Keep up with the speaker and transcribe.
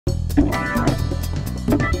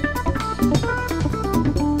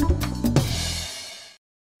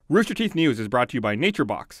Rooster Teeth News is brought to you by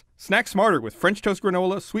NatureBox. Snack smarter with French toast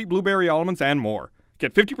granola, sweet blueberry almonds, and more.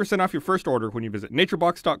 Get 50% off your first order when you visit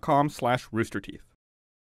naturebox.com/roosterteeth.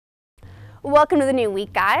 Welcome to the new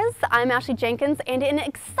week, guys. I'm Ashley Jenkins, and in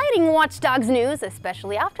exciting Watch Dogs news,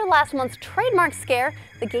 especially after last month's trademark scare,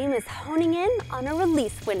 the game is honing in on a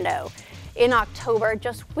release window. In October,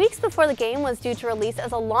 just weeks before the game was due to release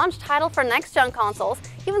as a launch title for next-gen consoles,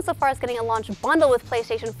 even so far as getting a launch bundle with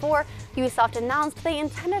PlayStation 4, Ubisoft announced they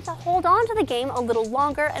intended to hold on to the game a little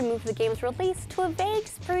longer and move the game's release to a vague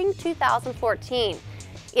spring 2014.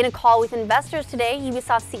 In a call with investors today,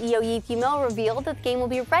 Ubisoft CEO Yves Guillemot revealed that the game will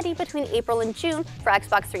be ready between April and June for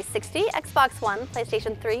Xbox 360, Xbox One,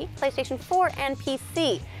 PlayStation 3, PlayStation 4, and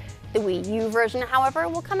PC. The Wii U version, however,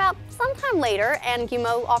 will come out sometime later, and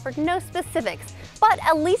Guillemot offered no specifics, but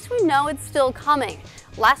at least we know it's still coming.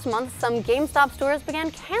 Last month, some GameStop stores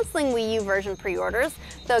began canceling Wii U version pre-orders,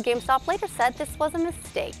 though GameStop later said this was a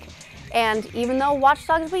mistake. And even though Watch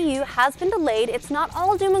Dogs Wii U has been delayed, it's not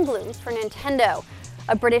all doom and gloom for Nintendo.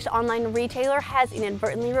 A British online retailer has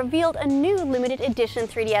inadvertently revealed a new limited edition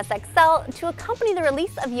 3DS XL to accompany the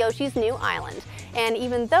release of Yoshi's New Island. And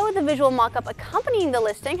even though the visual mock-up accompanying the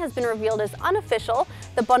listing has been revealed as unofficial,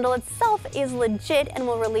 the bundle itself is legit and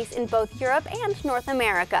will release in both Europe and North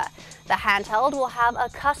America. The handheld will have a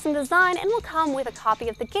custom design and will come with a copy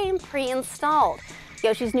of the game pre-installed.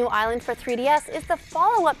 Yoshi's New Island for 3DS is the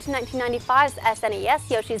follow-up to 1995's SNES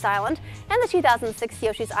Yoshi's Island and the 2006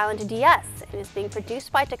 Yoshi's Island DS, and is being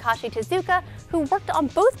produced by Takashi Tezuka, who worked on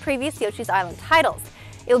both previous Yoshi's Island titles.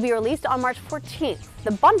 It will be released on March 14th.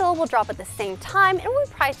 The bundle will drop at the same time and will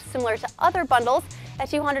be priced similar to other bundles at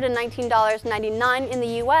 $219.99 in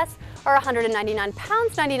the US or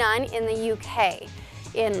 £199.99 in the UK.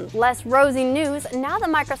 In less rosy news, now that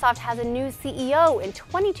Microsoft has a new CEO and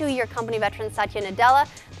 22-year company veteran Satya Nadella,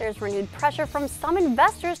 there's renewed pressure from some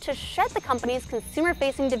investors to shed the company's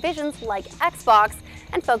consumer-facing divisions like Xbox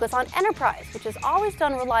and focus on enterprise, which has always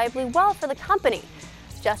done reliably well for the company.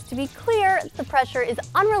 Just to be clear, the pressure is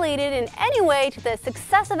unrelated in any way to the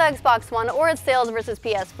success of Xbox One or its sales versus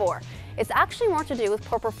PS4. It's actually more to do with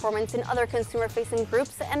poor performance in other consumer-facing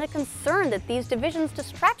groups and a concern that these divisions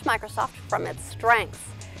distract Microsoft from its strengths.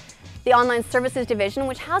 The online services division,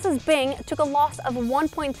 which houses Bing, took a loss of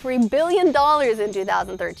 $1.3 billion in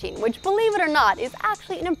 2013, which, believe it or not, is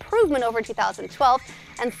actually an improvement over 2012,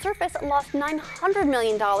 and Surface lost $900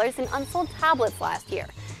 million in unsold tablets last year.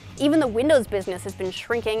 Even the Windows business has been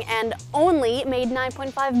shrinking and only made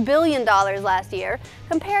 $9.5 billion last year,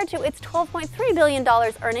 compared to its $12.3 billion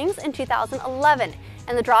earnings in 2011.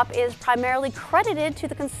 And the drop is primarily credited to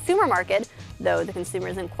the consumer market, though the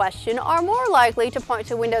consumers in question are more likely to point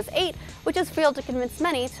to Windows 8, which has failed to convince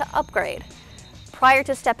many to upgrade. Prior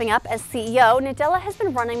to stepping up as CEO, Nadella has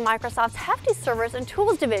been running Microsoft's hefty servers and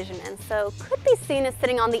tools division, and so could be seen as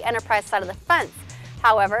sitting on the enterprise side of the fence.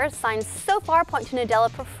 However, signs so far point to Nadella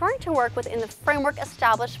preferring to work within the framework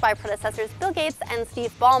established by predecessors Bill Gates and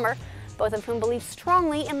Steve Ballmer, both of whom believe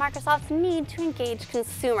strongly in Microsoft's need to engage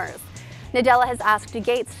consumers. Nadella has asked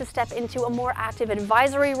Gates to step into a more active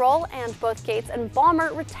advisory role, and both Gates and Ballmer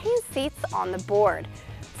retain seats on the board.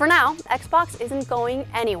 For now, Xbox isn't going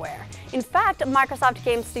anywhere. In fact, Microsoft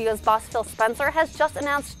Game Studios boss Phil Spencer has just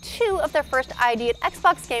announced 2 of their first ID at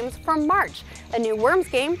Xbox games for March. A new Worms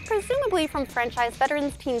game, presumably from franchise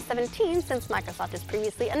veterans Team 17, since Microsoft has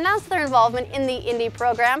previously announced their involvement in the indie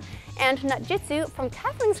program, and Nutjitsu from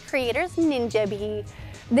Catherine's creators Ninja Bee.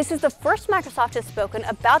 This is the first Microsoft has spoken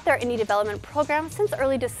about their indie development program since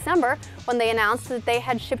early December, when they announced that they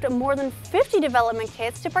had shipped more than 50 development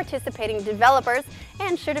kits to participating developers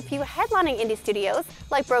and shared a few headlining indie studios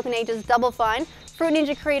like Broken Age's Double Fine, Fruit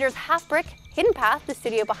Ninja creators Halfbrick, Hidden Path, the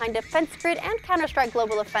studio behind Defense Grid and Counter-Strike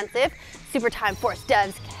Global Offensive, Super Time Force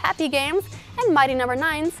devs Happy Games, and Mighty No.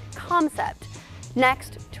 9's Concept.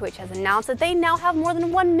 Next, Twitch has announced that they now have more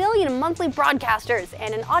than 1 million monthly broadcasters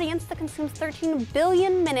and an audience that consumes 13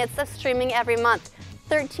 billion minutes of streaming every month.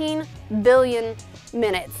 13 billion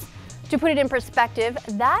minutes. To put it in perspective,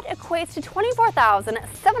 that equates to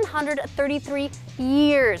 24,733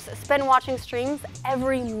 years spent watching streams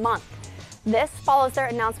every month. This follows their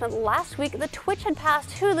announcement last week that Twitch had passed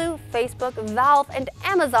Hulu, Facebook, Valve, and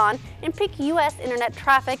Amazon in peak US internet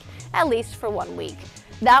traffic, at least for 1 week.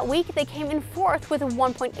 That week, they came in 4th with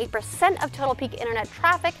 1.8% of total peak internet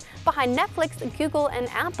traffic, behind Netflix, Google, and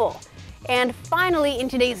Apple. And finally, in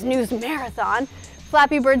today's news marathon,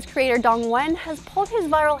 Flappy Bird's creator Dong Nguyen has pulled his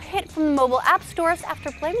viral hit from the mobile app stores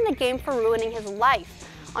after blaming the game for ruining his life.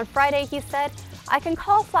 On Friday, he said, "I can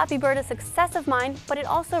call Flappy Bird a success of mine, but it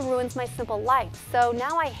also ruins my simple life, so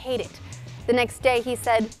now I hate it." The next day he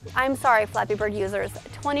said, "I'm sorry, Flappy Bird users.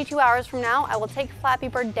 22 hours from now, I will take Flappy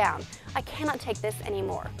Bird down. I cannot take this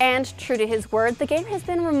anymore." And true to his word, the game has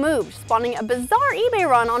been removed, spawning a bizarre eBay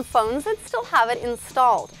run on phones that still have it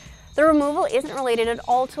installed. The removal isn't related at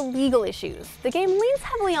all to legal issues. The game leans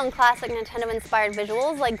heavily on classic Nintendo-inspired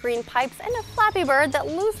visuals like green pipes and a Flappy Bird that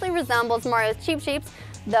loosely resembles Mario's Cheep Cheeps,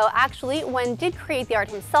 though actually, Nguyen did create the art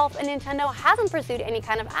himself and Nintendo hasn't pursued any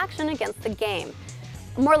kind of action against the game.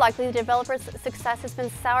 More likely, the developer's success has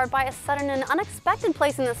been soured by a sudden and unexpected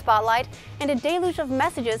place in the spotlight and a deluge of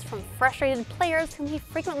messages from frustrated players whom he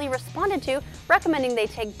frequently responded to, recommending they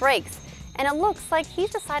take breaks. And it looks like he's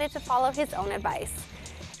decided to follow his own advice.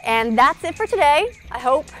 And that's it for today, I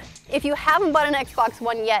hope. If you haven't bought an Xbox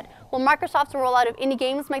One yet, will Microsoft's rollout of indie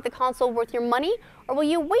games make the console worth your money, or will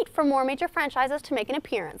you wait for more major franchises to make an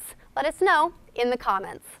appearance? Let us know in the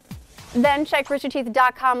comments. Then check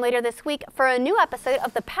roosterteeth.com later this week for a new episode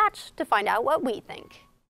of The Patch to find out what we think.